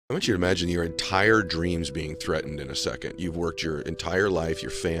I want you to imagine your entire dreams being threatened in a second. You've worked your entire life, your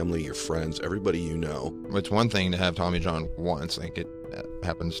family, your friends, everybody you know. It's one thing to have Tommy John once, like it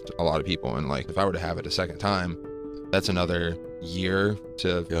happens to a lot of people, and like if I were to have it a second time, that's another year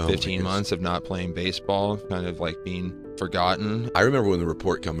to 15 months of not playing baseball, kind of like being forgotten. I remember when the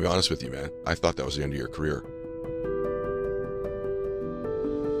report came, to be honest with you, man, I thought that was the end of your career.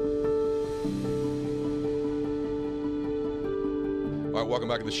 All right, welcome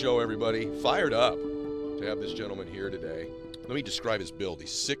back to the show, everybody. Fired up to have this gentleman here today. Let me describe his build.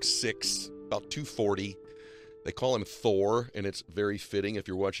 He's 6'6", about 240. They call him Thor, and it's very fitting. If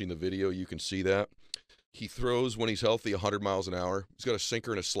you're watching the video, you can see that. He throws, when he's healthy, 100 miles an hour. He's got a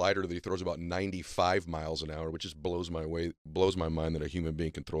sinker and a slider that he throws about 95 miles an hour, which just blows my mind that a human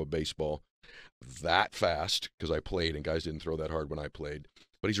being can throw a baseball that fast, because I played, and guys didn't throw that hard when I played.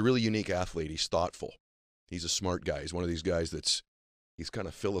 But he's a really unique athlete. He's thoughtful. He's a smart guy. He's one of these guys he's kind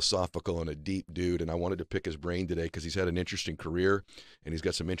of philosophical and a deep dude, and I wanted to pick his brain today because he's had an interesting career, and he's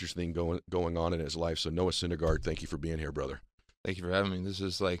got some interesting going on in his life. So NOAH SYNDERGAARD, thank you for being here, brother. Thank you for having me. This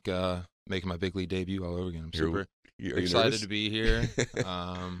is like making my big league debut all over again. I'm super Are excited to be here.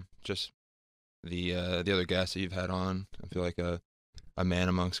 Just the other guests that you've had on, I feel like a man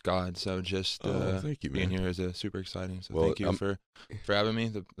amongst God. So just thank you, man. being here is super exciting. So thank you for having me.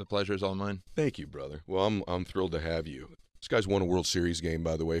 The pleasure is all mine. Thank you, brother. Well, I'm thrilled to have you. This guy's won a World Series game,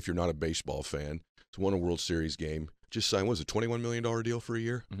 by the way. If you're not a baseball fan, he's won a World Series game. Just signed, what was it, $21 million deal for a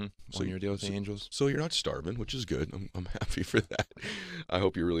year? Mm-hmm. One-year deal with the Angels. So you're not starving, which is good. I'm happy for that. I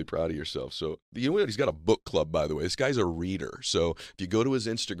hope you're really proud of yourself. So you know what? He's got a book club, by the way. This guy's a reader. So if you go to his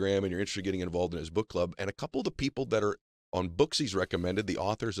Instagram and you're interested in getting involved in his book club, and a couple of the people that are on books he's recommended, the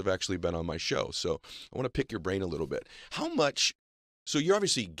authors have actually been on my show. So I want to pick your brain a little bit. How much? So you're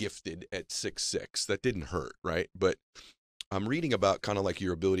obviously gifted at 6'6". That didn't hurt, right? But I'm reading about kind of like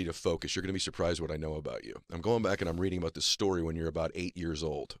your ability to focus. You're going to be surprised what I know about you. I'm going back and I'm reading about this story when you're about 8 years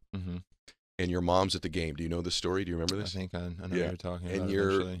old. Mm-hmm. And your mom's at the game. Do you know this story? Do you remember this? I think I know what you're talking about.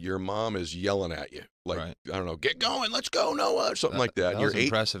 And your mom is yelling at you. Like, right. I don't know, get going, let's go, Noah, or something like that. That was an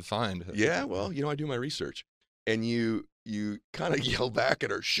impressive find. Yeah, well, I do my research. And you kind of yell back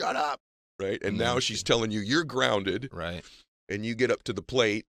at her, shut up, right? And now she's telling you you're grounded. Right. And you get up to the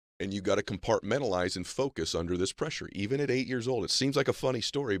plate. And you got to compartmentalize and focus under this pressure, even at 8 years old. It seems like a funny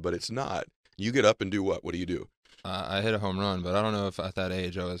story, but it's not. You get up and do what? What do you do? I hit a home run, but I don't know if at that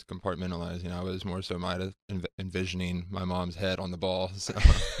age I was compartmentalizing. I was more so envisioning my mom's head on the ball. So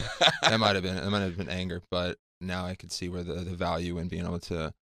that might have been anger, but now I could see where the value in being able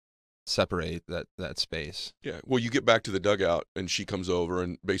to separate that space. Yeah. Well, you get back to the dugout and she comes over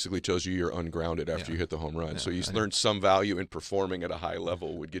and basically tells you you're ungrounded after you hit the home run. Yeah, so you learned some value in performing at a high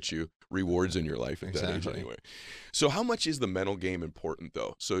level would get you rewards in your life at that age anyway. So how much is the mental game important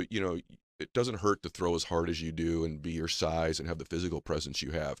though? So, it doesn't hurt to throw as hard as you do and be your size and have the physical presence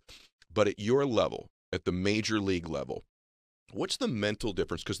you have. But at your level, at the major league level, what's the mental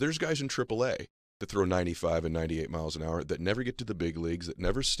difference? Because there's guys in AAA that throw 95 and 98 miles an hour, that never get to the big leagues, that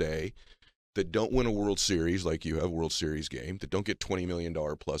never stay, that don't win a World Series like you have, World Series game, that don't get $20 million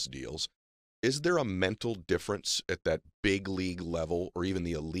plus deals. Is there a mental difference at that big league level or even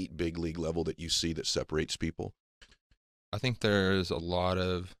the elite big league level that you see that separates people? I think there's a lot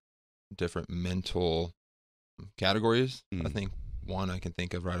of different mental categories. I think one I can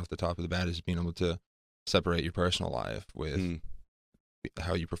think of right off the top of the bat is being able to separate your personal life with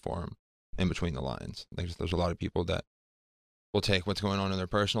how you perform in between the lines. There's a lot of people that will take what's going on in their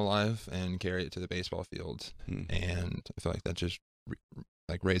personal life and carry it to the baseball field. And I feel like that just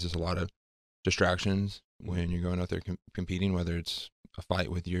raises a lot of distractions when you're going out there competing, whether it's a fight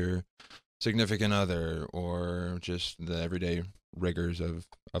with your significant other or just the everyday rigors of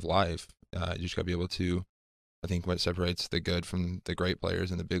life. You just got to be able to, I think what separates the good from the great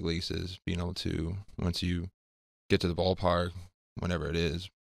players in the big leagues is being able to, once you get to the ballpark, whenever it is,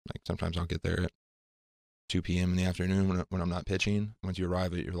 like sometimes I'll get there at 2 p.m. in the afternoon when I'm not pitching. Once you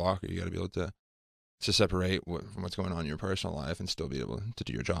arrive at your locker, you got to be able to separate from what's going on in your personal life and still be able to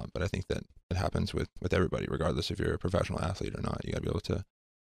do your job. But I think that it happens with everybody, regardless if you're a professional athlete or not. You got to be able to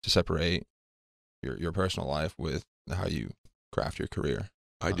separate your personal life with how you craft your career.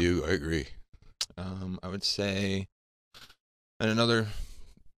 I agree. I would say, and another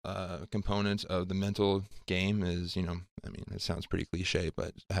component of the mental game is, it sounds pretty cliche,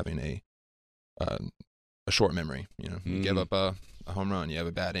 but having a short memory. You give up a home run, you have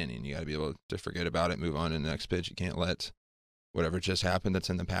a bad inning, you got to be able to forget about it, move on to the next pitch. You can't let whatever just happened that's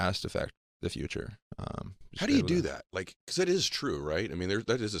in the past affect the future. How do you do that? Like, because that is true, right? I mean,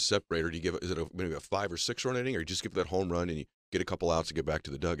 that is a separator. Do you give maybe a 5 or 6 run inning, or you just give that home run and get a couple outs and get back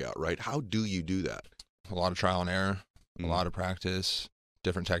to the dugout, right? How do you do that? A lot of trial and error, a lot of practice,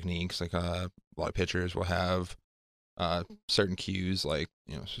 different techniques. Like a lot of pitchers will have certain cues, like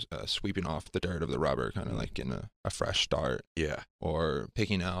sweeping off the dirt of the rubber, kind of like getting a fresh start. Yeah. Or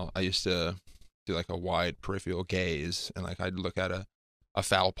picking out. I used to do like a wide peripheral gaze, and like I'd look at a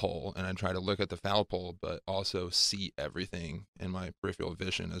foul pole, and I'd try to look at the foul pole, but also see everything in my peripheral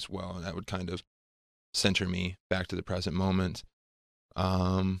vision as well, and that would kind of center me back to the present moment.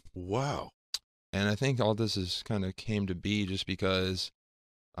 Wow. And I think all this is kind of came to be just because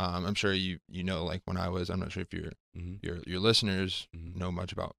I'm sure like when I'm not sure if your listeners know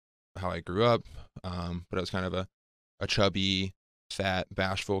much about how I grew up, but I was kind of a chubby, fat,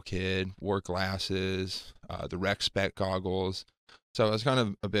 bashful kid, wore glasses, the rec spec goggles. So I was kind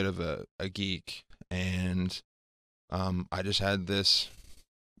of a bit of a geek, and I just had this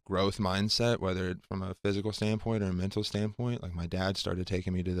growth mindset, whether from a physical standpoint or a mental standpoint. Like my dad started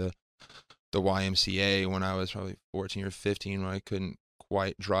taking me to the YMCA when I was probably 14 or 15, when I couldn't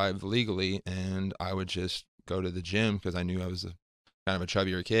quite drive legally, and I would just go to the gym because I knew I was kind of a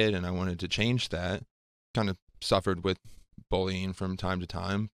chubbier kid, and I wanted to change that. Kind of suffered with bullying from time to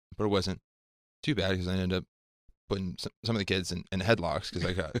time, but it wasn't too bad because I ended up putting some of the kids in headlocks because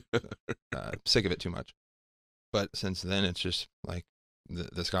I got sick of it too much. But since then, it's just like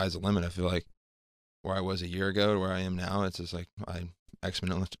the sky's the limit. I feel like where I was a year ago to where I am now, it's just like I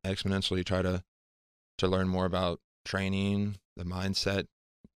exponentially try to learn more about training, the mindset,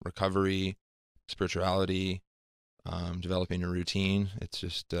 recovery, spirituality, developing a routine. It's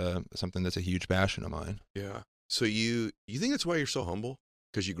just something that's a huge passion of mine. Yeah. So you think that's why you're so humble?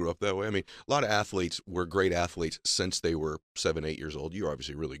 Because you grew up that way? I mean, a lot of athletes were great athletes since they were 7, 8 years old. You're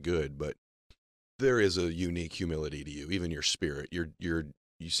obviously really good, but there is a unique humility to you, even your spirit. You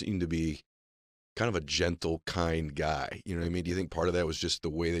seem to be kind of a gentle, kind guy. You know what I mean? Do you think part of that was just the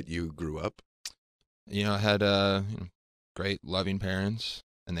way that you grew up? I had great, loving parents,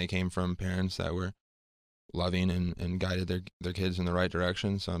 and they came from parents that were loving and guided their kids in the right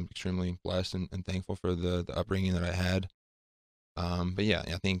direction. So I'm extremely blessed and thankful for the upbringing that I had. But yeah,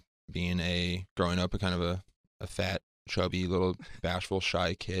 I think growing up a kind of a fat, chubby, little bashful,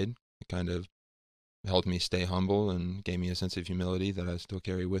 shy kid, it kind of helped me stay humble and gave me a sense of humility that I still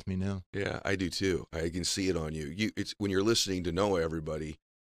carry with me now. Yeah, I do too. I can see it on you. It's when you're listening to NOAH, everybody,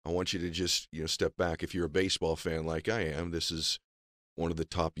 I want you to just, step back. If you're a baseball fan like I am, this is one of the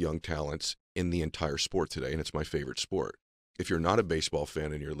top young talents in the entire sport today, and it's my favorite sport. If you're not a baseball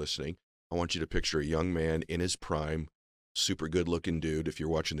fan and you're listening, I want you to picture a young man in his prime, super good-looking dude. If you're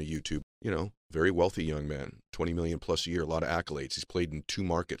watching the YouTube, very wealthy young man, 20 million plus a year, a lot of accolades. He's played in 2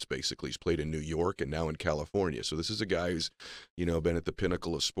 markets, basically. He's played in New York and now in California. So this is a guy who's, been at the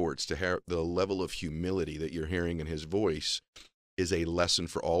pinnacle of sports. To have the level of humility that you're hearing in his voice is a lesson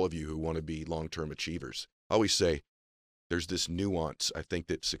for all of you who want to be long-term achievers. I always say there's this nuance I think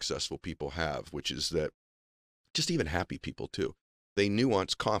that successful people have, which is that just even happy people too, they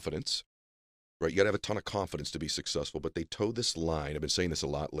nuance confidence, right? You got to have a ton of confidence to be successful, but they toe this line. I've been saying this a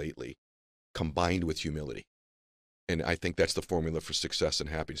lot lately, combined with humility. And I think that's the formula for success and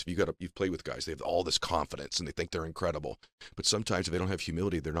happiness. You've played with guys, they have all this confidence and they think they're incredible. But sometimes if they don't have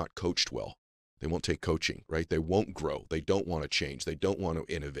humility, they're not coached well. They won't take coaching, right? They won't grow. They don't want to change. They don't want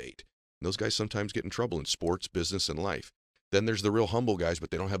to innovate. And those guys sometimes get in trouble in sports, business, and life. Then there's the real humble guys, but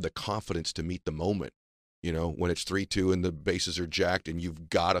they don't have the confidence to meet the moment. When it's 3-2 and the bases are jacked and you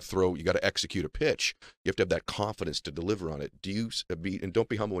got to execute a pitch. You have to have that confidence to deliver on it. And don't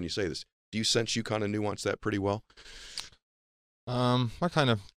be humble when you say this, do you sense you kind of nuance that pretty well? I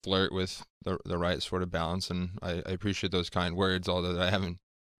kind of flirt with the right sort of balance, and I appreciate those kind words, although I haven't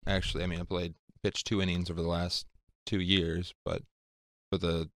actually, I pitched 2 innings over the last 2 years, but for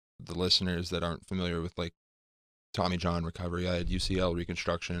the listeners that aren't familiar with like Tommy John recovery, I had UCL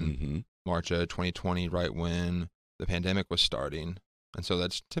reconstruction, March of 2020, right when the pandemic was starting. And so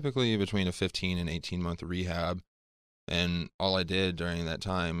that's typically between a 15 and 18 month rehab. And all I did during that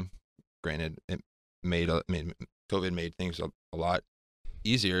time, granted, COVID made things a lot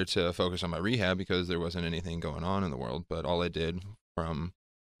easier to focus on my rehab because there wasn't anything going on in the world. But all I did from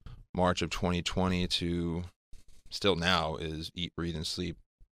March of 2020 to still now is eat, breathe, and sleep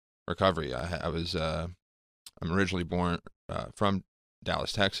recovery. I'm originally born from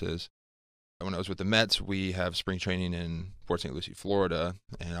Dallas, Texas. When I was with the Mets, we have spring training in Port St. Lucie, Florida,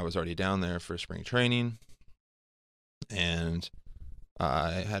 and I was already down there for spring training. And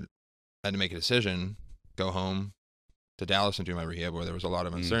I had to make a decision, go home to Dallas and do my rehab where there was a lot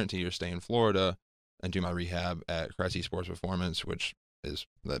of uncertainty, or stay in Florida and do my rehab at Cressy Sports Performance, which is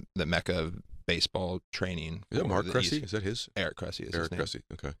the mecca of baseball training. Is that Mark Cressy? Is that his? Eric Cressy is Eric his name. Cressy,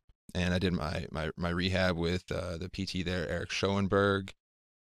 okay. And I did my rehab with the PT there, Eric Schoenberg.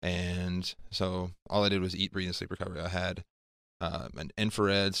 And so all I did was eat, breathe, and sleep recovery. I had an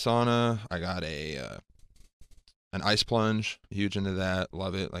infrared sauna. I got an ice plunge. Huge into that.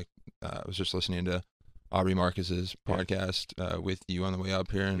 Love it. Like I was just listening to Aubrey Marcus's podcast with you on the way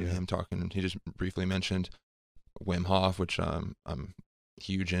up here, and him talking. He just briefly mentioned Wim Hof, which I'm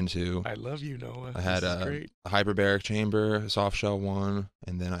huge into. I love you, Noah. I had a hyperbaric chamber, a soft shell one,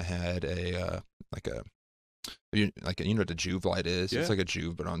 and then I had you know what the Juve light is? It's like a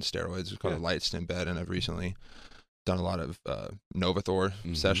Juve but on steroids. It's called a light stim bed, and I've recently done a lot of THOR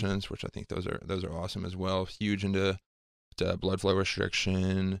sessions, which I think those are awesome as well. Huge into blood flow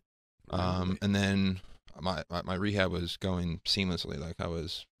restriction, and then my rehab was going seamlessly. Like I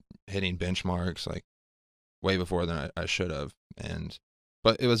was hitting benchmarks like way before than I should have,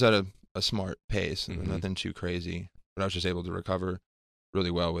 but it was at a smart pace, nothing too crazy. But I was just able to recover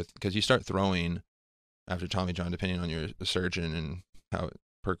really well because you start throwing after Tommy John, depending on your surgeon and how it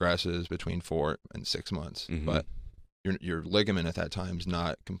progresses, between 4 and 6 months. But your ligament at that time is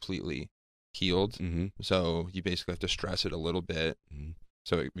not completely healed, so you basically have to stress it a little bit,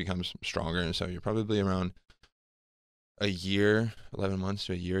 so it becomes stronger. And so you're probably around a year, 11 months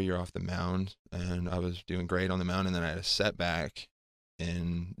to a year, you're off the mound. And I was doing great on the mound, and then I had a setback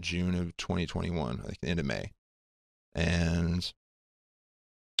in June of 2021, like the end of May, and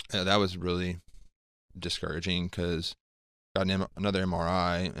that was really discouraging because got another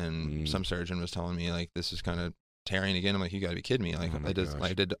MRI, and some surgeon was telling me like, this is kind of tearing again. I'm like, you got to be kidding me! Like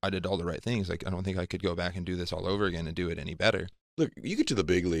I did all the right things. Like I don't think I could go back and do this all over again and do it any better. Look, you get to the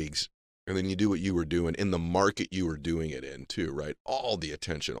big leagues, and then you do what you were doing in the market you were doing it in too, right? All the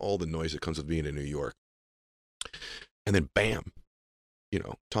attention, all the noise that comes with being in New York, and then bam,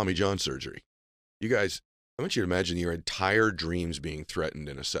 Tommy John surgery. You guys, I want you to imagine your entire dreams being threatened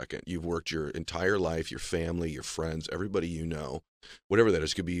in a second. You've worked your entire life, your family, your friends, everybody you know, whatever that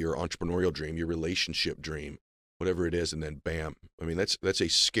is. Could be your entrepreneurial dream, your relationship dream, whatever it is, and then bam. I mean, that's a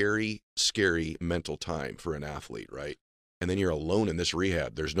scary, scary mental time for an athlete, right? And then you're alone in this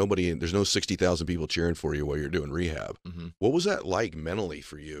rehab. There's no 60,000 people cheering for you while you're doing rehab. What was that like mentally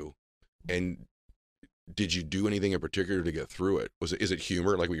for you? And did you do anything in particular to get through it? Is it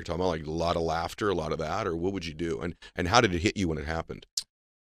humor, like what you're talking about, like a lot of laughter, a lot of that, or what would you do? And how did it hit you when it happened?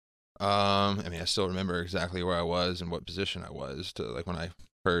 I mean, I still remember exactly where I was and what position I was when I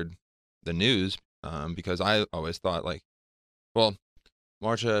heard the news, because I always thought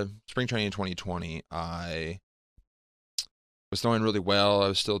March of spring training in 2020, I was throwing really well. I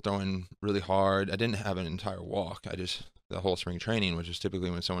was still throwing really hard. I didn't have an entire walk. The whole spring training, which is typically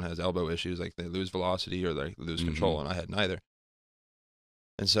when someone has elbow issues, like they lose velocity or they lose control, and I had neither.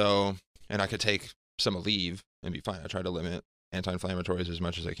 And so, I could take some leave and be fine. I tried to limit anti-inflammatories as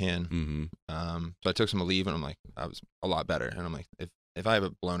much as I can. So I took some leave, and I'm like, I was a lot better. And I'm like, if I have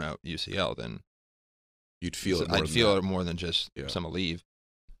a blown out UCL, then you'd feel it. I'd feel it more than just some leave.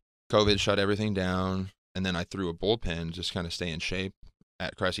 COVID shut everything down, and then I threw a bullpen, just kind of stay in shape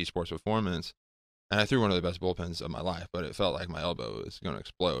at Cressy Sports Performance. And I threw one of the best bullpens of my life, but it felt like my elbow was going to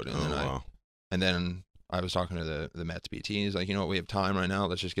explode. And then I was talking to the Mets PT. He's like, we have time right now.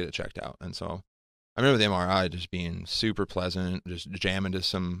 Let's just get it checked out. And so I remember the MRI just being super pleasant, just jamming to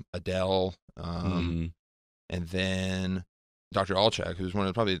some Adele. And then Dr. Alchek, who's one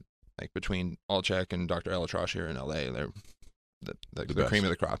of probably like between Alchek and Dr. Elatrosh here in LA, they're the cream of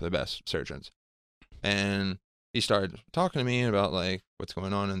the crop, the best surgeons. And he started talking to me about like what's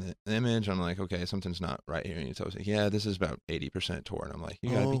going on in the image. I'm like, okay, something's not right here. And he tells me, yeah, this is about 80% THOR. And I'm like, you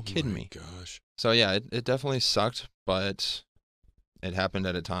gotta be kidding me. Gosh. So yeah, it definitely sucked, but it happened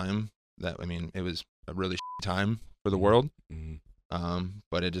at a time that, it was a really time for the world.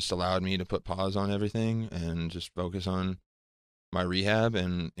 But it just allowed me to put pause on everything and just focus on my rehab.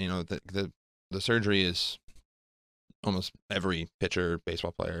 And the surgery is almost every pitcher,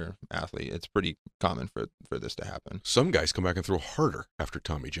 baseball player, athlete. It's pretty common for this to happen. Some guys come back and throw harder after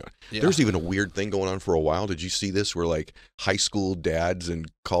Tommy John. Yeah. There's even a weird thing going on for a while. Did you see this where like high school dads and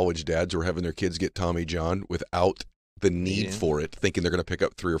college dads were having their kids get Tommy John without the need for it, thinking they're going to pick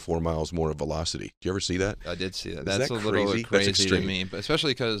up 3 or 4 miles more of velocity? Do you ever see that? I did see that. That's a little bit crazy to me, but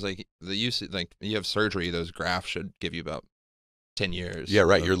especially because like you have surgery, those grafts should give you about 10 years. Yeah,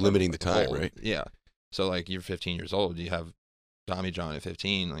 right. You're limiting the time, right? Yeah. So like you're 15 years old, you have Tommy John at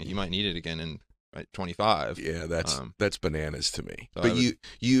 15, like you might need it again in 25. Yeah, that's bananas to me. So but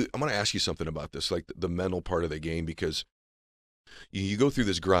I'm going to ask you something about this, like the mental part of the game, because you go through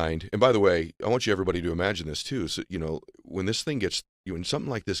this grind. And by the way, I want you everybody to imagine this too. So, when this thing gets, when something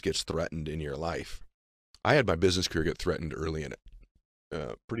like this gets threatened in your life, I had my business career get threatened early in it.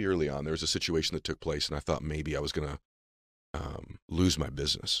 Pretty early on, there was a situation that took place, and I thought maybe I was going to lose my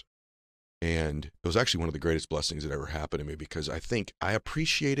business. And it was actually one of the greatest blessings that ever happened to me, because I think I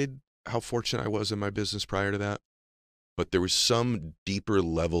appreciated how fortunate I was in my business prior to that. But there was some deeper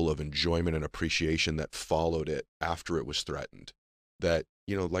level of enjoyment and appreciation that followed it after it was threatened. That,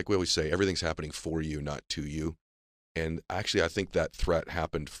 like we always say, everything's happening for you, not to you. And actually, I think that threat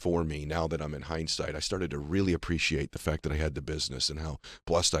happened for me. Now that I'm in hindsight, I started to really appreciate the fact that I had the business and how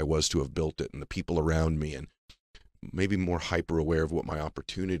blessed I was to have built it, and the people around me, and maybe more hyper aware of what my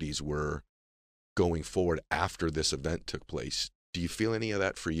opportunities were going forward after this event took place. Do you feel any of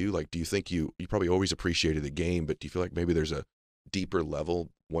that for you? Like, do you think you probably always appreciated the game, but do you feel like maybe there's a deeper level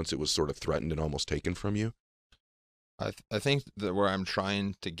once it was sort of threatened and almost taken from you? I think that where I'm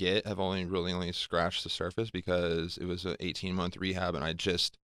trying to get, I've only scratched the surface, because it was an 18-month rehab, and I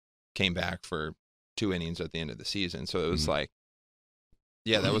just came back for 2 innings at the end of the season. So it was like,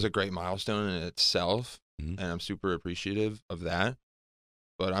 yeah, that was a great milestone in itself, and I'm super appreciative of that.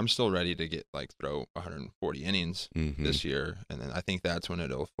 But I'm still ready to throw 140 innings this year, and then I think that's when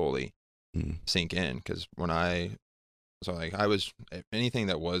it'll fully sink in. Because anything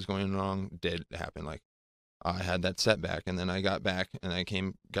that was going wrong did happen. Like, I had that setback, and then I got back, and I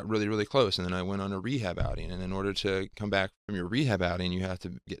got really, really close, and then I went on a rehab outing. And in order to come back from your rehab outing, you have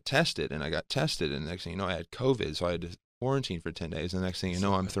to get tested, and I got tested, and the next thing you know, I had COVID, so I had to quarantine for 10 days. And the next thing you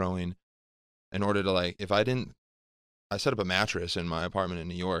know, I'm throwing, in order to I set up a mattress in my apartment in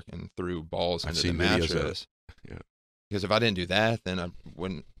New York and threw balls into the mattress. Yeah. Because if I didn't do that, then there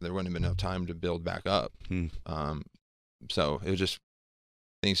wouldn't have been enough time to build back up. So it was just,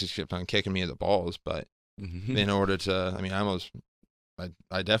 things just kept on kicking me in the balls. But in order to,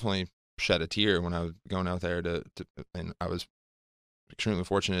 I definitely shed a tear when I was going out there and I was extremely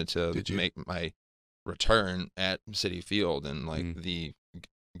fortunate to make my return at Citi Field, and the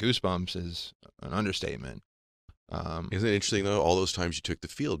goosebumps is an understatement. Isn't it interesting, though, all those times you took the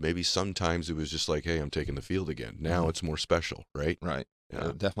field, maybe sometimes it was just like, hey, I'm taking the field again. Now it's more special, right? Right. Yeah.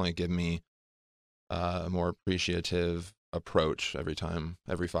 It'll definitely give me a more appreciative approach every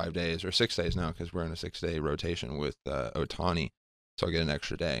 5 days, or 6 days now, because we're in a 6-day rotation with Ohtani, so I get an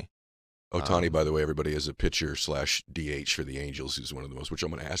extra day. Ohtani, by the way, everybody, is a pitcher / DH for the Angels, who's one of the most, which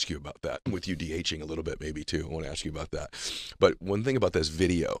I'm going to ask you about that, with you DHing a little bit maybe too. I want to ask you about that. But one thing about this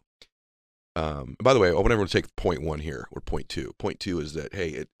video, by the way, I want everyone to take point 1 here, or point 2. Point 2 is that,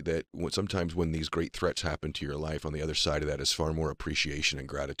 hey, sometimes when these great threats happen to your life, on the other side of that is far more appreciation and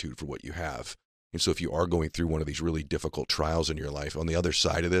gratitude for what you have. And so if you are going through one of these really difficult trials in your life, on the other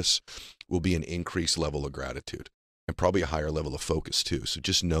side of this will be an increased level of gratitude, and probably a higher level of focus too. So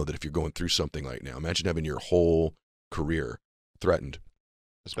just know that if you're going through something right now, imagine having your whole career threatened.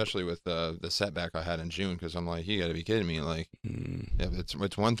 Especially with the setback I had in June, because I'm like, you got to be kidding me. Like,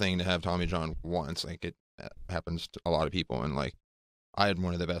 it's one thing to have Tommy John once. Like, it happens to a lot of people. And like, I had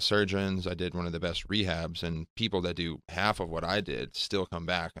one of the best surgeons. I did one of the best rehabs, and people that do half of what I did still come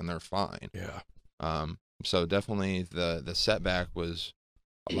back and they're fine. Yeah. So definitely the setback was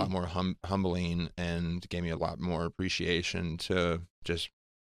a lot more humbling, and gave me a lot more appreciation to just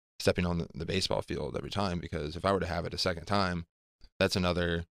stepping on the baseball field every time. Because if I were to have it a second time, that's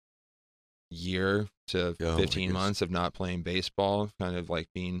another year to 15 months of not playing baseball, kind of like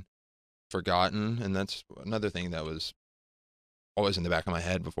being forgotten. And that's another thing that was always in the back of my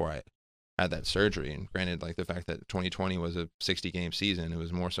head before I had that surgery. And granted, like, the fact that 2020 was a 60-game season, it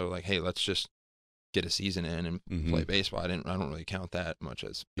was more so like, hey, let's just get a season in and play baseball. I don't really count that much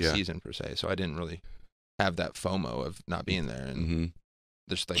as a season per se. So I didn't really have that FOMO of not being there. And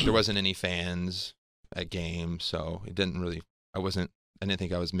there wasn't any fans at games, so it didn't really, I didn't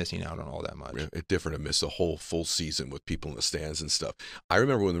think I was missing out on all that much. Yeah, it's different to miss a whole full season with people in the stands and stuff. I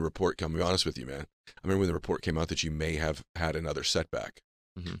remember when the report came, I'll be honest with you, man. I remember when the report came out that you may have had another setback.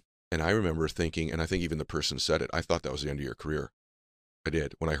 And I remember thinking, and I think even the person said it, I thought that was the end of your career. I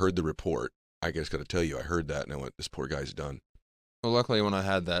did. When I heard the report, I just got to tell you, I heard that and I went, this poor guy's done. Well, luckily when I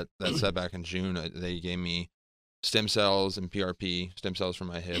had that setback in June, they gave me stem cells and PRP, stem cells from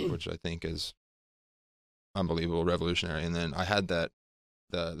my hip, which I think is unbelievable, revolutionary. And then I had the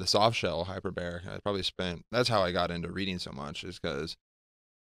soft shell hyperbaric. I probably that's how I got into reading so much, is because,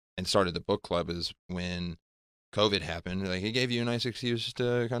 and started the book club, is when COVID happened. Like, it gave you a nice excuse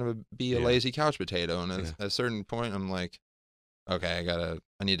to kind of be a lazy couch potato. And at a certain point, I'm like, okay,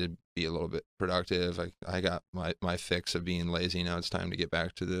 I need to be a little bit productive. I got my fix of being lazy. Now it's time to get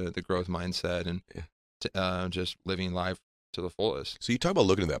back to the growth mindset and to, just living life to the fullest. So you talk about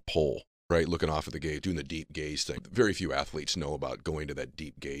looking at that pole, right? Looking off at the gaze, doing the deep gaze thing. Very few athletes know about going to that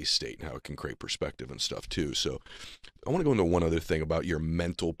deep gaze state and how it can create perspective and stuff too. So I want to go into one other thing about your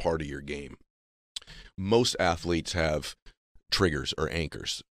mental part of your game. Most athletes have triggers or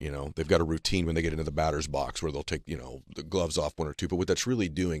anchors. They've got a routine when they get into the batter's box where they'll take, the gloves off one or two. But what that's really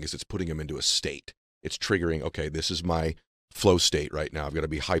doing is it's putting them into a state. It's triggering, okay, this is my flow state right now. I've got to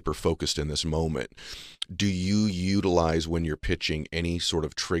be hyper focused in this moment. Do you utilize when you're pitching any sort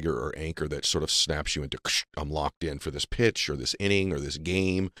of trigger or anchor that sort of snaps you into, I'm locked in for this pitch or this inning or this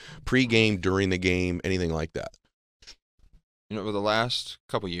game, pre-game, during the game, anything like that? Over the last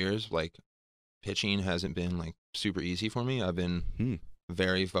couple years, like, pitching hasn't been like super easy for me. I've been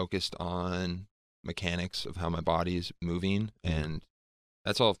very focused on mechanics of how my body's moving, and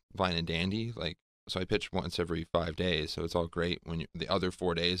that's all fine and dandy. Like, so I pitch once every 5 days, so it's all great. When the other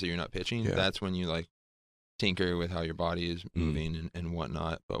 4 days that you're not pitching, that's when you like tinker with how your body is moving and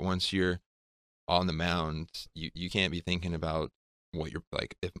whatnot. But once you're on the mound, you can't be thinking about what you're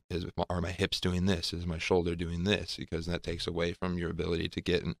like. Are my hips doing this? Is my shoulder doing this? Because that takes away from your ability to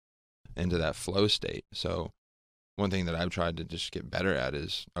get into that flow state. So one thing that I've tried to just get better at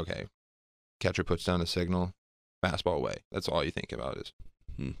is, okay, catcher puts down a signal, fastball away. That's all you think about is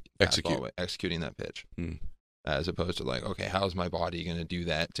executing that pitch, as opposed to like, okay, how's my body going to do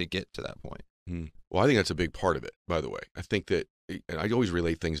that to get to that point? Well, I think that's a big part of it, by the way. I think that, and I always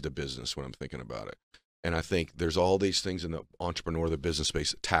relate things to business when I'm thinking about it. And I think there's all these things in the entrepreneur, the business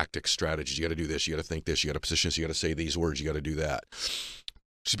space, tactics, strategies. You got to do this, you got to think this, you got to position this, you got to say these words, you got to do that.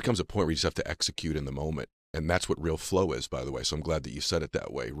 It just becomes a point where you just have to execute in the moment. And that's what real flow is, by the way. So I'm glad that you said it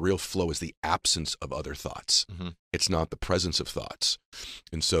that way. Real flow is the absence of other thoughts. It's not the presence of thoughts.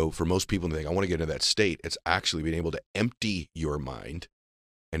 And so for most people, when they think, I want to get into that state, it's actually being able to empty your mind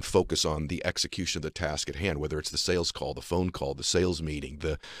and focus on the execution of the task at hand, whether it's the sales call, the phone call, the sales meeting,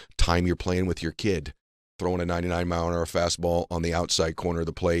 the time you're playing with your kid, throwing a 99-mile-an-hour fastball on the outside corner of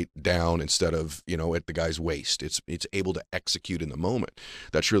the plate down instead of, at the guy's waist. It's able to execute in the moment.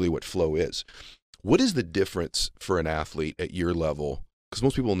 That's really what flow is. What is the difference for an athlete at your level? Because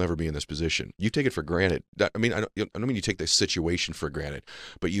most people will never be in this position. You take it for granted. I don't mean you take the situation for granted,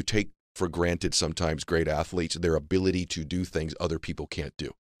 but you take for granted sometimes great athletes, their ability to do things other people can't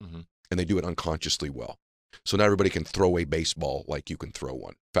do. And they do it unconsciously well. So not everybody can throw a baseball like you can throw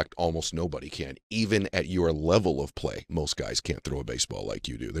one. In fact, almost nobody can. Even at your level of play, most guys can't throw a baseball like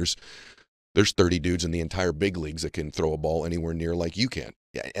you do. There's 30 dudes in the entire big leagues that can throw a ball anywhere near like you can.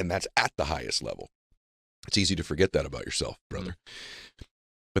 And that's at the highest level. It's easy to forget that about yourself, brother.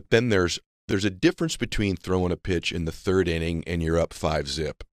 But then there's a difference between throwing a pitch in the third inning and you're up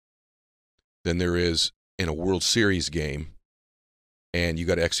 5-zip than there is in a World Series game and you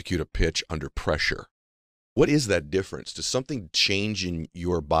got to execute a pitch under pressure. What is that difference? Does something change in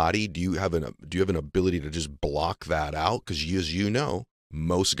your body? Do you have an ability to just block that out? Because as you know,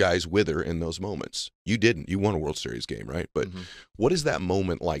 most guys wither in those moments. You didn't. You won a World Series game, right? But what is that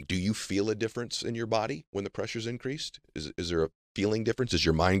moment like? Do you feel a difference in your body when the pressure's increased? Is there a feeling difference? Is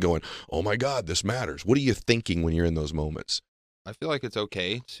your mind going, oh my God, this matters? What are you thinking when you're in those moments? I feel like it's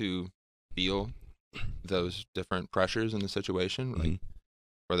okay to feel those different pressures in the situation, like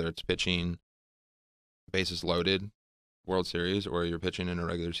whether it's pitching bases loaded World Series or you're pitching in a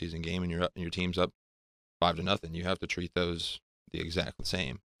regular season game and your team's up 5-0. You have to treat those the exact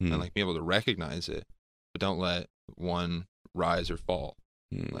same and like be able to recognize it, but don't let one rise or fall,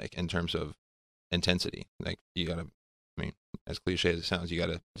 like in terms of intensity. Like you gotta, as cliche as it sounds, you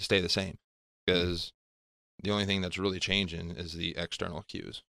gotta stay the same, because the only thing that's really changing is the external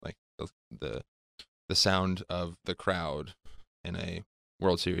cues, like the sound of the crowd in a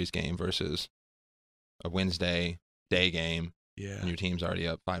World Series game versus a Wednesday day game, and your team's already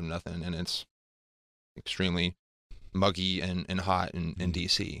up 5-0, and it's extremely muggy and hot in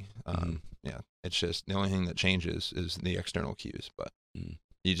DC. It's just the only thing that changes is the external cues, but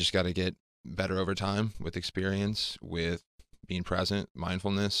you just got to get better over time with experience, with being present,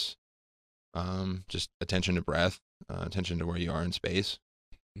 mindfulness, just attention to breath, attention to where you are in space.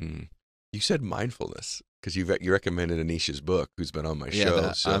 You said mindfulness because you recommended Anisha's book, who's been on my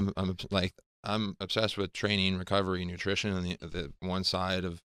show. So. I'm obsessed with training, recovery, nutrition, and the one side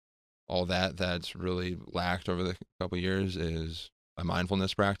of all that's really lacked over the couple of years is a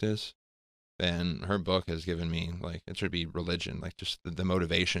mindfulness practice. And her book has given me, like, it should be religion, like just the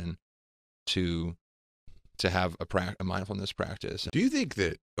motivation to have a mindfulness practice. Do you think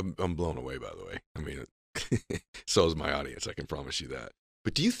that, I'm blown away, by the way. So is my audience, I can promise you that.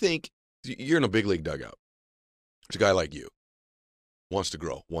 But do you think, you're in a big league dugout, there's a guy like you, wants to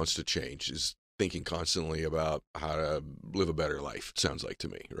grow, wants to change, is thinking constantly about how to live a better life, it sounds like to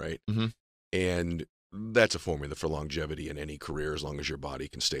me, right? Mm-hmm. And that's a formula for longevity in any career, as long as your body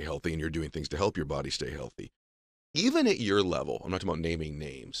can stay healthy and you're doing things to help your body stay healthy. Even at your level, I'm not talking about naming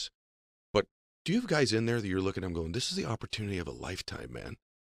names, but do you have guys in there that you're looking at them going, this is the opportunity of a lifetime, man?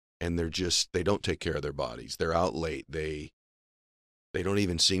 And they don't take care of their bodies. They're out late. They don't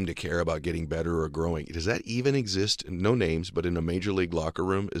even seem to care about getting better or growing. Does that even exist? No names, but in a major league locker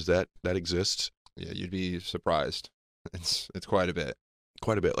room, that exists? Yeah, you'd be surprised. It's quite a bit.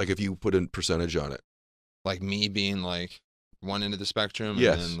 Quite a bit. Like if you put a percentage on it. Like me being like one end of the spectrum,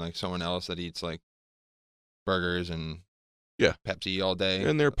 Yes. and then like someone else that eats like burgers and yeah, Pepsi all day.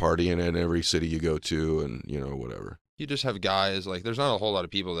 And they're partying in every city you go to, and whatever. You just have guys like there's not a whole lot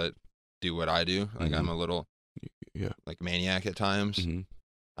of people that do what I do. Like I'm a little like maniac at times. Mm-hmm.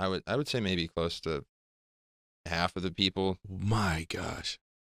 I would say maybe close to half of the people. My gosh.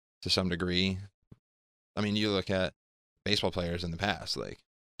 To some degree. I mean, you look at baseball players in the past, like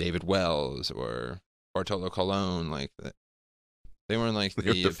David Wells or Bartolo Colon, like that. They weren't like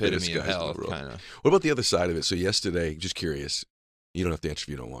the epitome of health, kind of. What about the other side of it? So yesterday, just curious, you don't have to answer if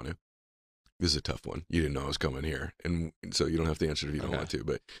you don't want to. This is a tough one. You didn't know I was coming here, and so you don't have to answer if you don't want to.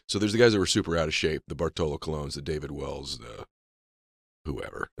 But so there's the guys that were super out of shape, the Bartolo Colons, the David Wells, the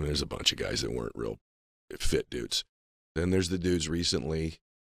whoever, and there's a bunch of guys that weren't real fit dudes. Then there's the dudes recently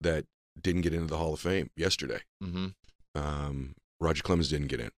that didn't get into the Hall of Fame yesterday. Mm-hmm. Roger Clemens didn't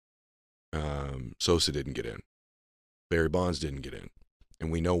get in. Sosa didn't get in. Barry Bonds didn't get in.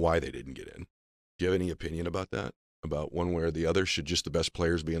 And we know why they didn't get in. Do you have any opinion about that? About one way or the other? Should just the best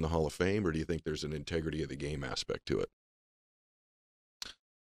players be in the Hall of Fame, or do you think there's an integrity of the game aspect to it?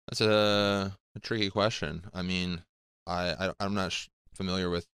 That's a tricky question. I mean, I'm not familiar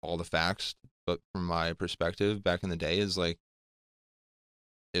with all the facts, but from my perspective, back in the day, is like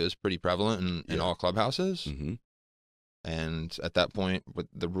it was pretty prevalent in all clubhouses. Mm-hmm. And at that point, with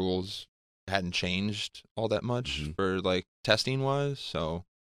the rules hadn't changed all that much for like testing wise. So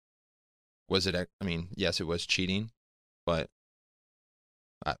was it, I mean, yes, it was cheating, but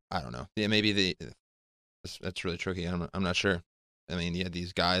I don't know. Yeah, maybe that's really tricky. I'm not sure. I mean, you had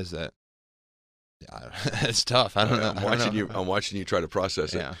these guys that it's tough. I don't know. I'm watching you try to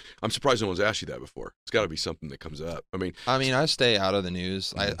process it. Yeah. I'm surprised no one's asked you that before. It's got to be something that comes up. I mean, I stay out of the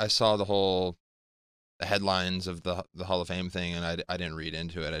news. I saw the headlines of the Hall of Fame thing, and I didn't read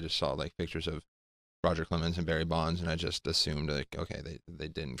into it. I just saw like pictures of Roger Clemens and Barry Bonds, and I just assumed like, okay, they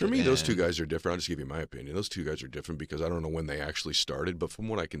didn't. For me, those two guys are different. I'll just give you my opinion. Those two guys are different because I don't know when they actually started, but from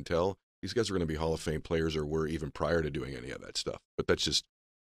what I can tell, these guys are going to be Hall of Fame players or were even prior to doing any of that stuff. But that's just,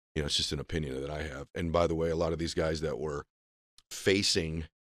 it's just an opinion that I have. And by the way, a lot of these guys that were facing,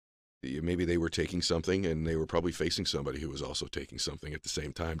 maybe they were taking something, and they were probably facing somebody who was also taking something at the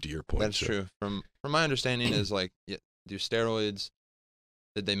same time, to your point. That's true. From my understanding is like, do steroids,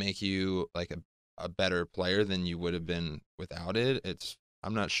 did they make you like a better player than you would have been without it?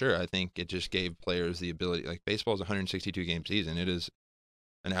 I'm not sure. I think it just gave players the ability, like baseball is a 162 game season. It is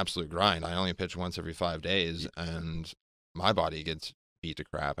an absolute grind. I only pitch once every 5 days, and my body gets beat to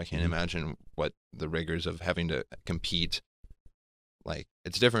crap. I can't imagine what the rigors of having to compete. Like,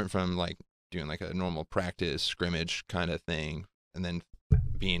 it's different from like doing like a normal practice scrimmage kind of thing, and then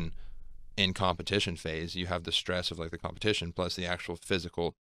being in competition phase. You have the stress of like the competition plus the actual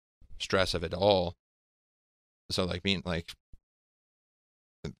physical stress of it all. So like being like,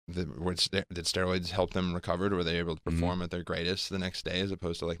 did steroids help them recover? Were they able to perform at their greatest the next day, as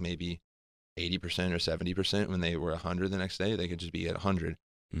opposed to like maybe 80% or 70% when they were 100 the next day? They could just be at 100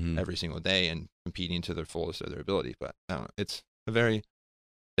 every single day and competing to their fullest of their ability. But I don't know, it's a very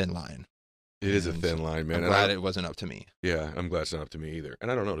thin line. It is a thin line, man. I'm glad it wasn't up to me. Yeah, I'm glad it's not up to me either.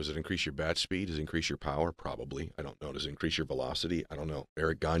 And I don't know, does it increase your bat speed? Does it increase your power? Probably. I don't know. Does it increase your velocity? I don't know.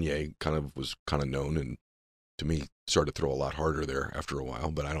 Eric Gagne was known, and to me started to throw a lot harder there after a while,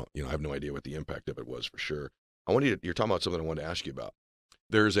 but I don't, I have no idea what the impact of it was for sure. You're talking about something I wanted to ask you about.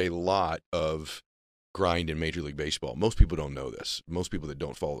 There's a lot of grind in Major League Baseball. Most people don't know this. Most people that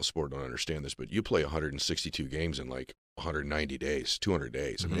don't follow the sport don't understand this, but you play 162 games in like 190 days, 200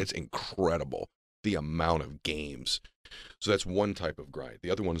 days. I mean, it's incredible, the amount of games. So that's one type of grind. The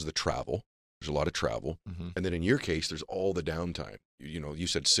other one is the travel. There's a lot of travel. And then in your case, there's all the downtime. You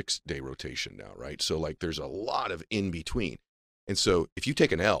said 6-day rotation now, right? So like there's a lot of in between. And so if you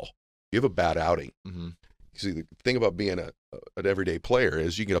take an L, you have a bad outing. See, the thing about being an everyday player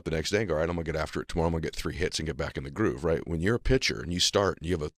is you get up the next day and go, all right, I'm going to get after it tomorrow. I'm going to get 3 hits and get back in the groove, right? When you're a pitcher and you start and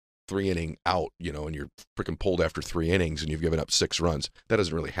you have a 3-inning out, and you're freaking pulled after 3 innings and you've given up 6 runs. That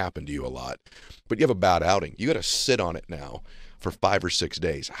doesn't really happen to you a lot. But you have a bad outing. You got to sit on it now for 5 or 6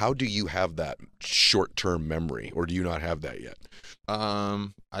 days. How do you have that short-term memory, or do you not have that yet?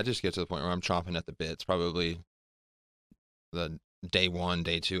 I just get to the point where I'm chomping at the bits. Probably the day 1,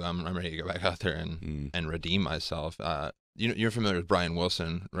 day 2, I'm ready to go back out there and redeem myself. You're familiar with Brian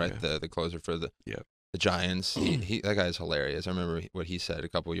Wilson, right? Yeah. The closer for the Yeah. the Giants. He that guy's hilarious. I remember what he said a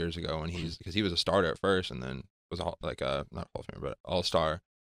couple of years ago when because he was a starter at first and then was not Hall of Famer but All-Star.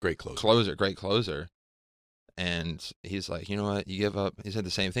 Great closer. Great closer. And he's like, you know what? You give up. He said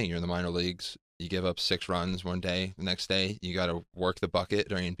the same thing. You're in the minor leagues. You give up 6 runs one day. The next day, you got to work the bucket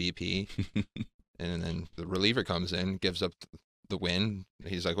during BP. And then the reliever comes in, gives up the win.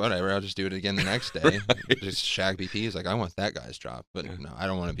 He's like, whatever, I'll just do it again the next day. Right. Just shag BP. He's like, I want that guy's job. But no, I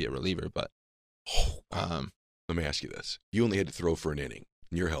don't want to be a reliever. But let me ask you this. You only had to throw for an inning,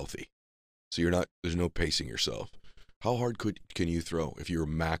 and you're healthy. So there's no pacing yourself. How hard can you throw if you're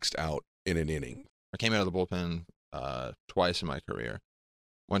maxed out in an inning? I came out of the bullpen twice in my career.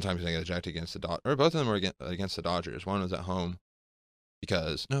 One time because I got ejected against the Dodgers, or both of them were against the Dodgers. One was at home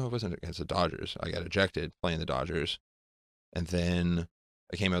no, it wasn't against the Dodgers. I got ejected playing the Dodgers. And then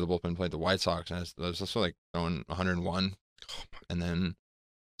I came out of the bullpen and played the White Sox, and I was just like throwing 101. And then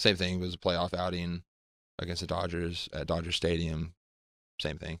same thing, was a playoff outing against the Dodgers at Dodger Stadium.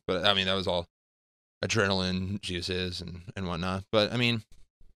 Same thing. But, I mean, that was all adrenaline juices and whatnot. But, I mean,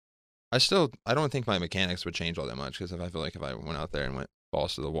 I don't think my mechanics would change all that much, because I feel like if I went out there and went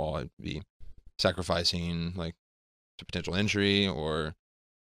balls to the wall, I'd be sacrificing, like, to potential injury, or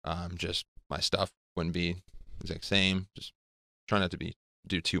just my stuff wouldn't be the exact same. Just try not to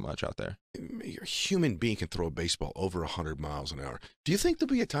do too much out there. A human being can throw a baseball over 100 miles an hour. Do you think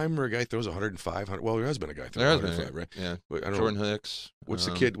there'll be a time where a guy throws 105? Well, there has been a guy throwing 105, right? Yeah. But I don't Jordan know. Hicks. What's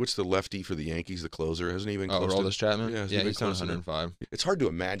the kid? What's the lefty for the Yankees? The closer hasn't even. Aroldis Chapman. Yeah, he's throwing 105. It's hard to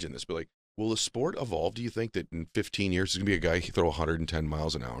imagine this, but like, will the sport evolve? Do you think that in 15 years there's gonna be a guy who throw 110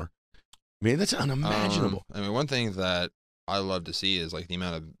 miles an hour? I mean, that's unimaginable. I mean, one thing that I love to see is like the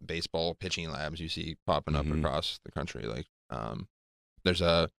amount of baseball pitching labs you see popping up across the country. Like, there's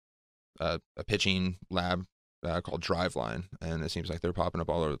a pitching lab called Driveline, and it seems like they're popping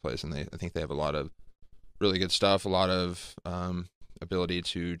up all over the place. And I think they have a lot of really good stuff, a lot of ability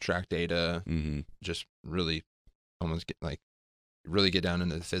to track data, just really almost really get down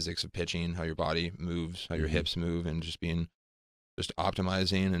into the physics of pitching, how your body moves, how your hips move, and just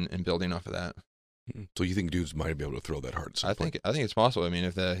optimizing and building off of that. So you think dudes might be able to throw that hard? I think it's possible. I mean,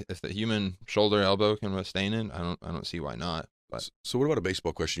 if the human shoulder elbow can withstand it, I don't see why not. But so what about a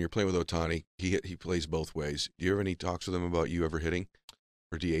baseball question? You're playing with Ohtani. He plays both ways. Do you have any talks with him about you ever hitting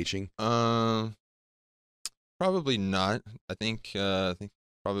or DHing? Probably not. I think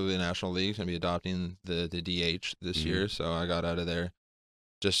probably the National League's gonna be adopting the DH this year, so I got out of there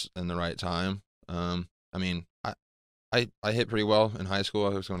just in the right time. I mean, I hit pretty well in high school.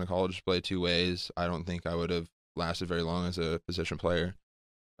 I was going to college to play 2 ways. I don't think I would have lasted very long as a position player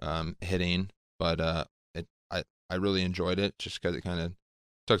hitting, but I really enjoyed it just because it kind of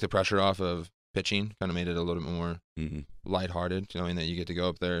took the pressure off of pitching, kind of made it a little bit more lighthearted, knowing that you get to go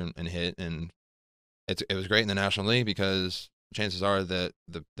up there and hit. And it was great in the National League because chances are that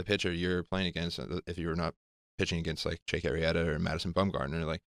the pitcher you're playing against, if you're not pitching against like Jake Arrieta or Madison Bumgarner,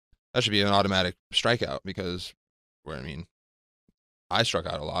 like that should be an automatic strikeout because I struck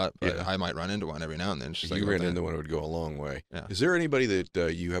out a lot, but I might run into one every now and then. Just you ran into one, it would go a long way. Yeah. Is there anybody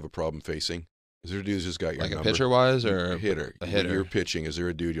that you have a problem facing? Is there a dude who's just got your number? Like a pitcher-wise or a hitter? A hitter. When you're pitching, is there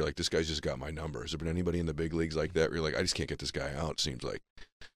a dude you're like, this guy's just got my number? Has there been anybody in the big leagues like that where you're like, I just can't get this guy out, it seems like?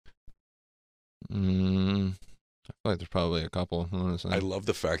 I feel like there's probably a couple, honestly. I love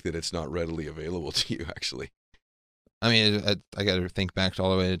the fact that it's not readily available to you, actually. I mean, I got to think back all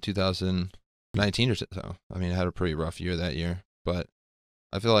the way to 2019 or so. I mean, I had a pretty rough year that year, but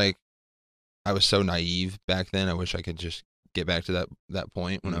I feel like I was so naive back then. I wish I could just get back to that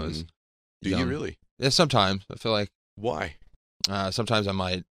point when I was young. Do you really? Yeah, sometimes. I feel like. Why? Sometimes I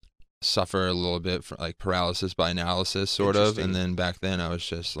might suffer a little bit from like paralysis by analysis, sort of. And then back then I was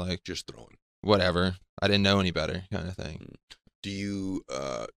just like. Just throwing. Whatever. I didn't know any better kind of thing. Do you,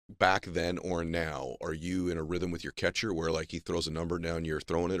 back then or now, are you in a rhythm with your catcher where like he throws a number down, you're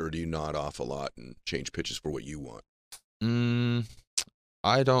throwing it, or do you nod off a lot and change pitches for what you want?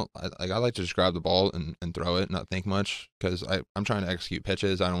 I don't. I like to just grab the ball and throw it, not think much, because I'm trying to execute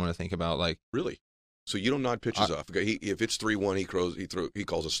pitches. I don't want to think about like. Really? So you don't nod pitches off? If it's 3-1, he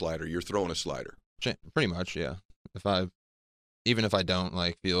calls a slider. You're throwing a slider. Pretty much, yeah. Even if I don't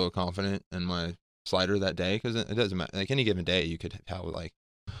like feel confident in my slider that day, because it doesn't matter. Like any given day, you could have like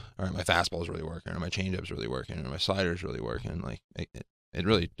all right, my fastball is really working, or my changeup's really working, or my slider's really working. Like it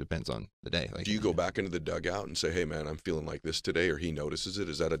really depends on the day. Like, do you go back into the dugout and say, "Hey, man, I'm feeling like this today," or he notices it?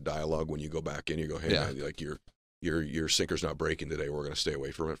 Is that a dialogue when you go back in? You go, "Hey, man, like your sinker's not breaking today. We're going to stay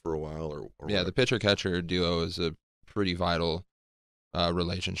away from it for a while," or yeah, the pitcher catcher duo is a pretty vital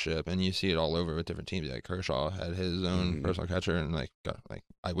relationship, and you see it all over with different teams. Like Kershaw had his own personal catcher, and like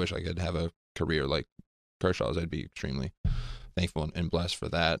I wish I could have a career like Kershaw's. I'd be extremely thankful and blessed for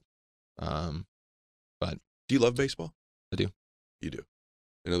that. But do you love baseball? I do. You do.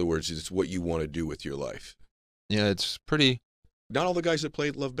 In other words, it's what you want to do with your life. Yeah, it's pretty. Not all the guys that play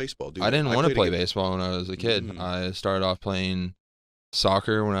love baseball, do they? I didn't want to play baseball when I was a kid. I started off playing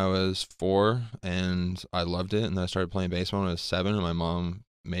soccer when I was 4, and I loved it. And then I started playing baseball when I was 7, and my mom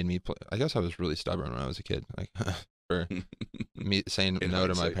made me play. I guess I was really stubborn when I was a kid, like for me saying no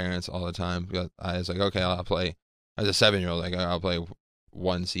to my parents all the time. I was like, okay, I'll play. As a 7-year-old, like I'll play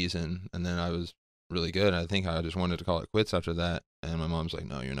 1 season, and then I was really good. I think I just wanted to call it quits after that, and my mom's like,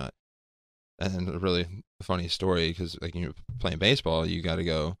 no, you're not. And a really funny story, because like you're playing baseball, you got to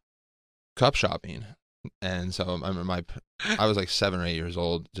go cup shopping. And so I remember I was like 7 or 8 years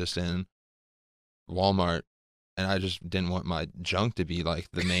old, just in Walmart, and I just didn't want my junk to be like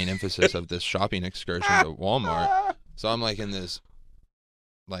the main emphasis of this shopping excursion to Walmart. So I'm like in this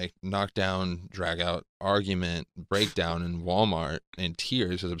like knockdown, drag out argument, breakdown in Walmart in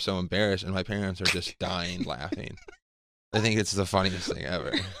tears because I'm so embarrassed, and my parents are just dying laughing. I think it's the funniest thing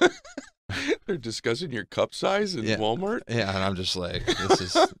ever. They're discussing your cup size in Walmart? Yeah, and I'm just like, this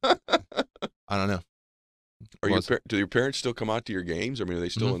is, I don't know. Do your parents still come out to your games? I mean, are they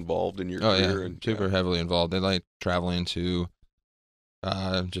still involved in your career? Yeah, super heavily involved. They like traveling to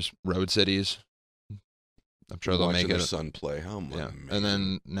just road cities. I'm sure they'll make it. Their son play. Oh my man. And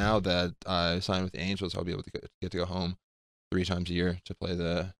then now that I signed with the Angels, I'll be able to get to go home 3 times a year to play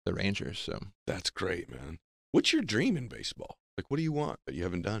the Rangers. So that's great, man. What's your dream in baseball? Like, what do you want that you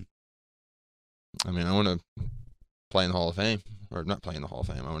haven't done? I mean, I want to play in the Hall of Fame, or not play in the Hall of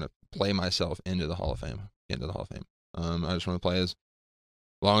Fame. I want to play myself into the Hall of Fame. I just want to play as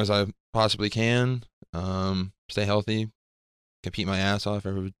long as I possibly can. Stay healthy, compete my ass off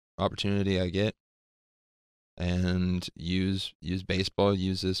every opportunity I get, and use baseball,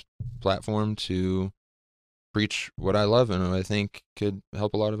 use this platform to preach what I love and what I think could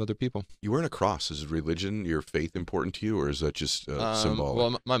help a lot of other people. You wearing a cross. Is religion, your faith important to you, or is that just symbolic?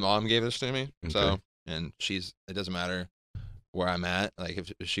 Well, my mom gave this to me, so, and it doesn't matter where I'm at. Like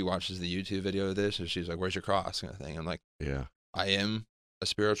if she watches the YouTube video of this, and she's like, "Where's your cross?" kind of thing. I'm like, yeah, I am a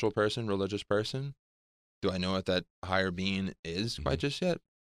spiritual person, religious person. Do I know what that higher being is quite just yet?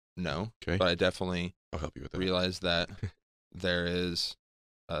 No. Okay. But I definitely I'll help you with that. Realize that there is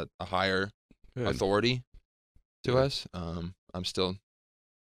a higher authority to us. I'm still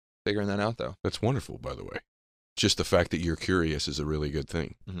figuring that out, though. That's wonderful, by the way. Just the fact that you're curious is a really good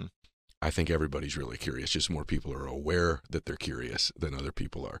thing. Mm-hmm. I think everybody's really curious. Just more people are aware that they're curious than other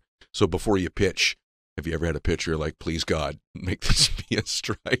people are. So before you pitch, have you ever had a pitcher like, please God, make this be a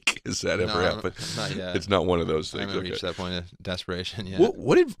strike? Has that ever happened? Not yet. It's not one of those things. I haven't reached that point of desperation yet.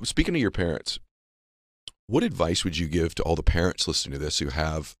 Speaking of your parents, what advice would you give to all the parents listening to this who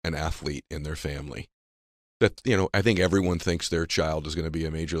have an athlete in their family? That, I think everyone thinks their child is going to be a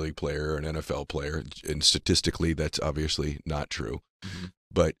major league player or an NFL player, and statistically that's obviously not true. Mm-hmm.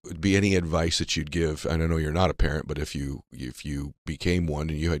 But would be any advice that you'd give? And I know you're not a parent, but if you became one,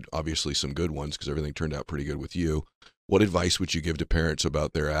 and you had obviously some good ones because everything turned out pretty good with you, what advice would you give to parents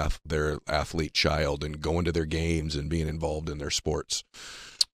about their athlete child and going to their games and being involved in their sports?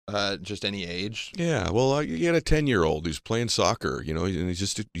 Just any age? Yeah, well, you got a 10-year-old who's playing soccer, and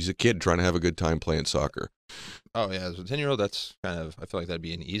he's a kid trying to have a good time playing soccer. Oh, yeah, as a 10-year-old, that's kind of, I feel like that'd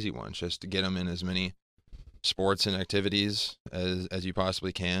be an easy one, just to get them in as many sports and activities as you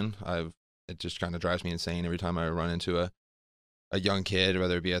possibly can. It just kind of drives me insane every time I run into a young kid,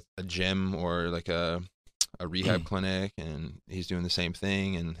 whether it be at a gym or like a rehab clinic, and he's doing the same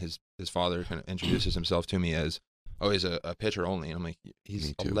thing, and his father kind of introduces himself to me as, oh, he's a pitcher only. And I'm like,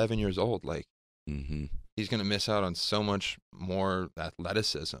 he's 11 years old. Like, he's going to miss out on so much more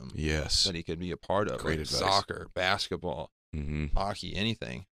athleticism that he could be a part of. Great like advice. Soccer, basketball, hockey,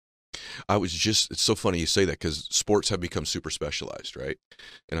 anything. It's so funny you say that because sports have become super specialized, right?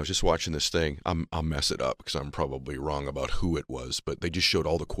 And I was just watching this thing. I'll mess it up because I'm probably wrong about who it was, but they just showed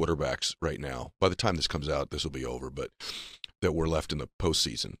all the quarterbacks right now. By the time this comes out, this will be over, but that were left in the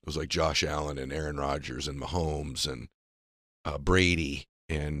postseason. It was like Josh Allen and Aaron Rodgers and Mahomes and Brady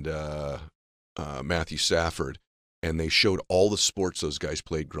and Matthew Stafford. And they showed all the sports those guys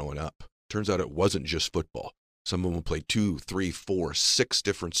played growing up. Turns out it wasn't just football. Some of them will play 2, 3, 4, 6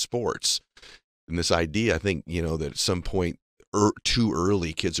 different sports. And this idea, I think, that at some point too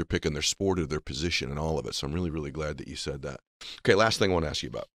early, kids are picking their sport or their position and all of it. So I'm really, really glad that you said that. Okay, last thing I want to ask you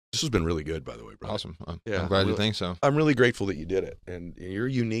about. This has been really good, by the way, brother. Awesome. I'm glad you think so. I'm really grateful that you did it. And you're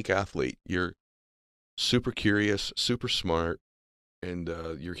a unique athlete. You're super curious, super smart, and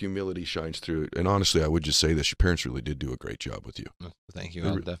your humility shines through. And honestly, I would just say this. Your parents really did do a great job with you. Thank you.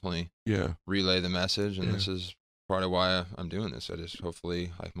 I'll definitely relay the message, and this is part of why I'm doing this. I just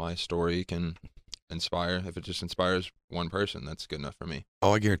hopefully my story can inspire. If it just inspires one person, that's good enough for me.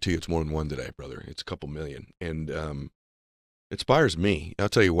 Oh, I guarantee you it's more than one today, brother. It's a couple million. And it inspires me. I'll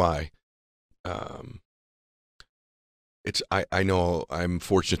tell you why. I know I'm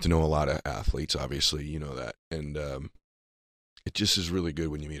fortunate to know a lot of athletes, obviously, you know that. And it just is really good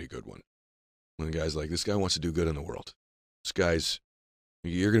when you meet a good one. When a guy's like, this guy wants to do good in the world.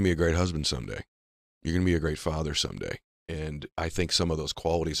 You're going to be a great husband someday. You're going to be a great father someday. And I think some of those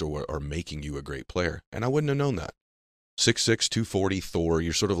qualities are what are making you a great player. And I wouldn't have known that. 6'6", 240 Thor,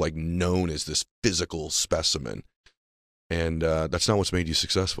 you're sort of like known as this physical specimen. And that's not what's made you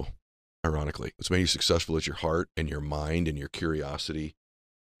successful, ironically. What's made you successful is your heart and your mind and your curiosity.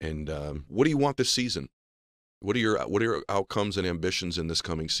 And what do you want this season? What are your outcomes and ambitions in this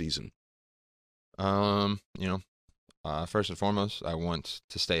coming season? First and foremost, I want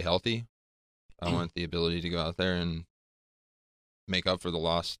to stay healthy. I want the ability to go out there and make up for the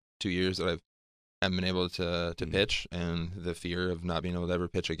lost 2 years that I haven't been able to pitch, and the fear of not being able to ever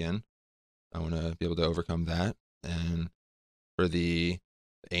pitch again. I want to be able to overcome that. And for the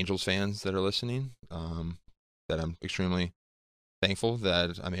Angels fans that are listening, that I'm extremely thankful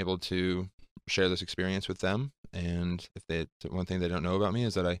that I'm able to share this experience with them. And one thing they don't know about me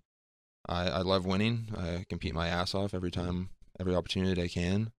is that I love winning. I compete my ass off every opportunity I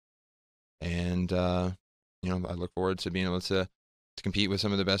can. And, I look forward to being able to compete with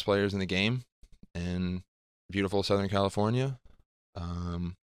some of the best players in the game in beautiful Southern California.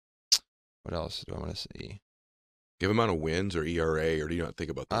 What else do I want to see? Give amount of wins or ERA, or do you not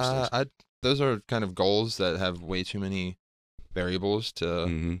think about those things? Those are kind of goals that have way too many variables to.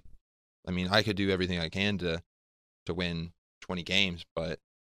 Mm-hmm. I mean, I could do everything I can to win 20 games, but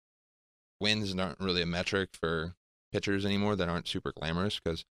wins aren't really a metric for pitchers anymore that aren't super glamorous,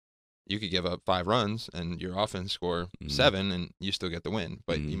 because you could give up 5 runs and your offense score 7 and you still get the win,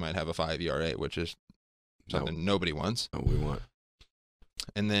 but you might have a 5 ERA, which is something nobody wants. Oh, we want.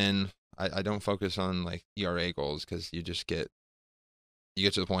 And then I don't focus on like ERA goals, because you get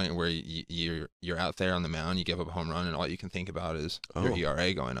to the point where you're out there on the mound, you give up a home run, and all you can think about is your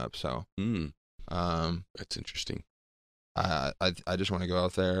ERA going up. So that's interesting. I just want to go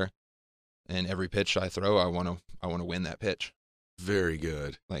out there, and every pitch I throw, I want to win that pitch. Very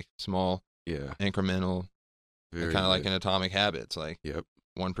good. Like small, incremental, kind of like in Atomic Habits. Like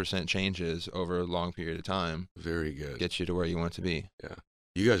 1% changes over a long period of time. Very good. Gets you to where you want to be. Yeah.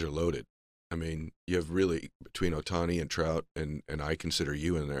 You guys are loaded. I mean, you have really, between Ohtani and Trout, and I consider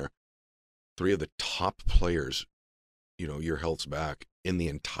you in there, 3 of the top players, your health's back in the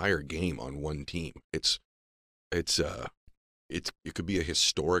entire game on one team. It could be a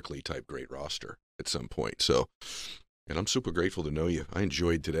historically type great roster at some point. So, and I'm super grateful to know you. I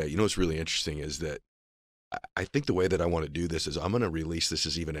enjoyed today. What's really interesting is that I think the way that I want to do this is I'm going to release this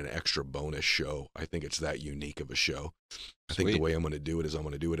as even an extra bonus show. I think it's that unique of a show. I think the way I'm going to do it is I'm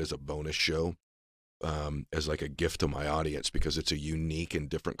going to do it as a bonus show, as like a gift to my audience, because it's a unique and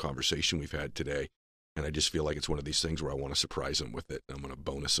different conversation we've had today. And I just feel like it's one of these things where I want to surprise them with it. And I'm going to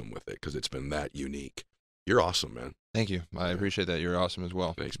bonus them with it because it's been that unique. You're awesome, man. Thank you. I appreciate that. You're awesome as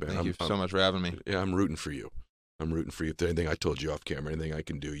well. Thanks, man. Thank you so much for having me. Yeah, I'm rooting for you. If there's anything I told you off camera, anything I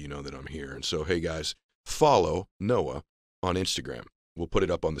can do, you know that I'm here. And so, hey, guys, follow Noah on Instagram. We'll put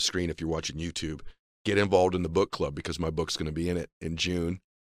it up on the screen if you're watching YouTube. Get involved in the book club, because my book's going to be in it in June,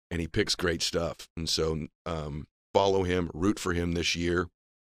 and he picks great stuff. And so follow him, root for him this year.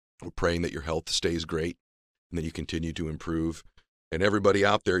 We're praying that your health stays great and that you continue to improve. And everybody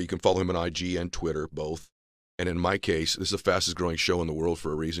out there, you can follow him on IG and Twitter, both. And in my case, this is the fastest growing show in the world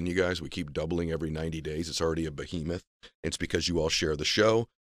for a reason, you guys. We keep doubling every 90 days. It's already a behemoth. It's because you all share the show,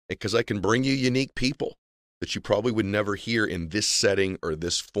 and because I can bring you unique people that you probably would never hear in this setting or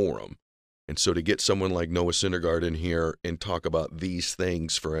this forum. And so to get someone like NOAH SYNDERGAARD in here and talk about these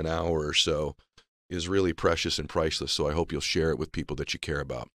things for an hour or so is really precious and priceless. So I hope you'll share it with people that you care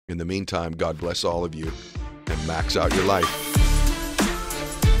about. In the meantime, God bless all of you, and max out your life.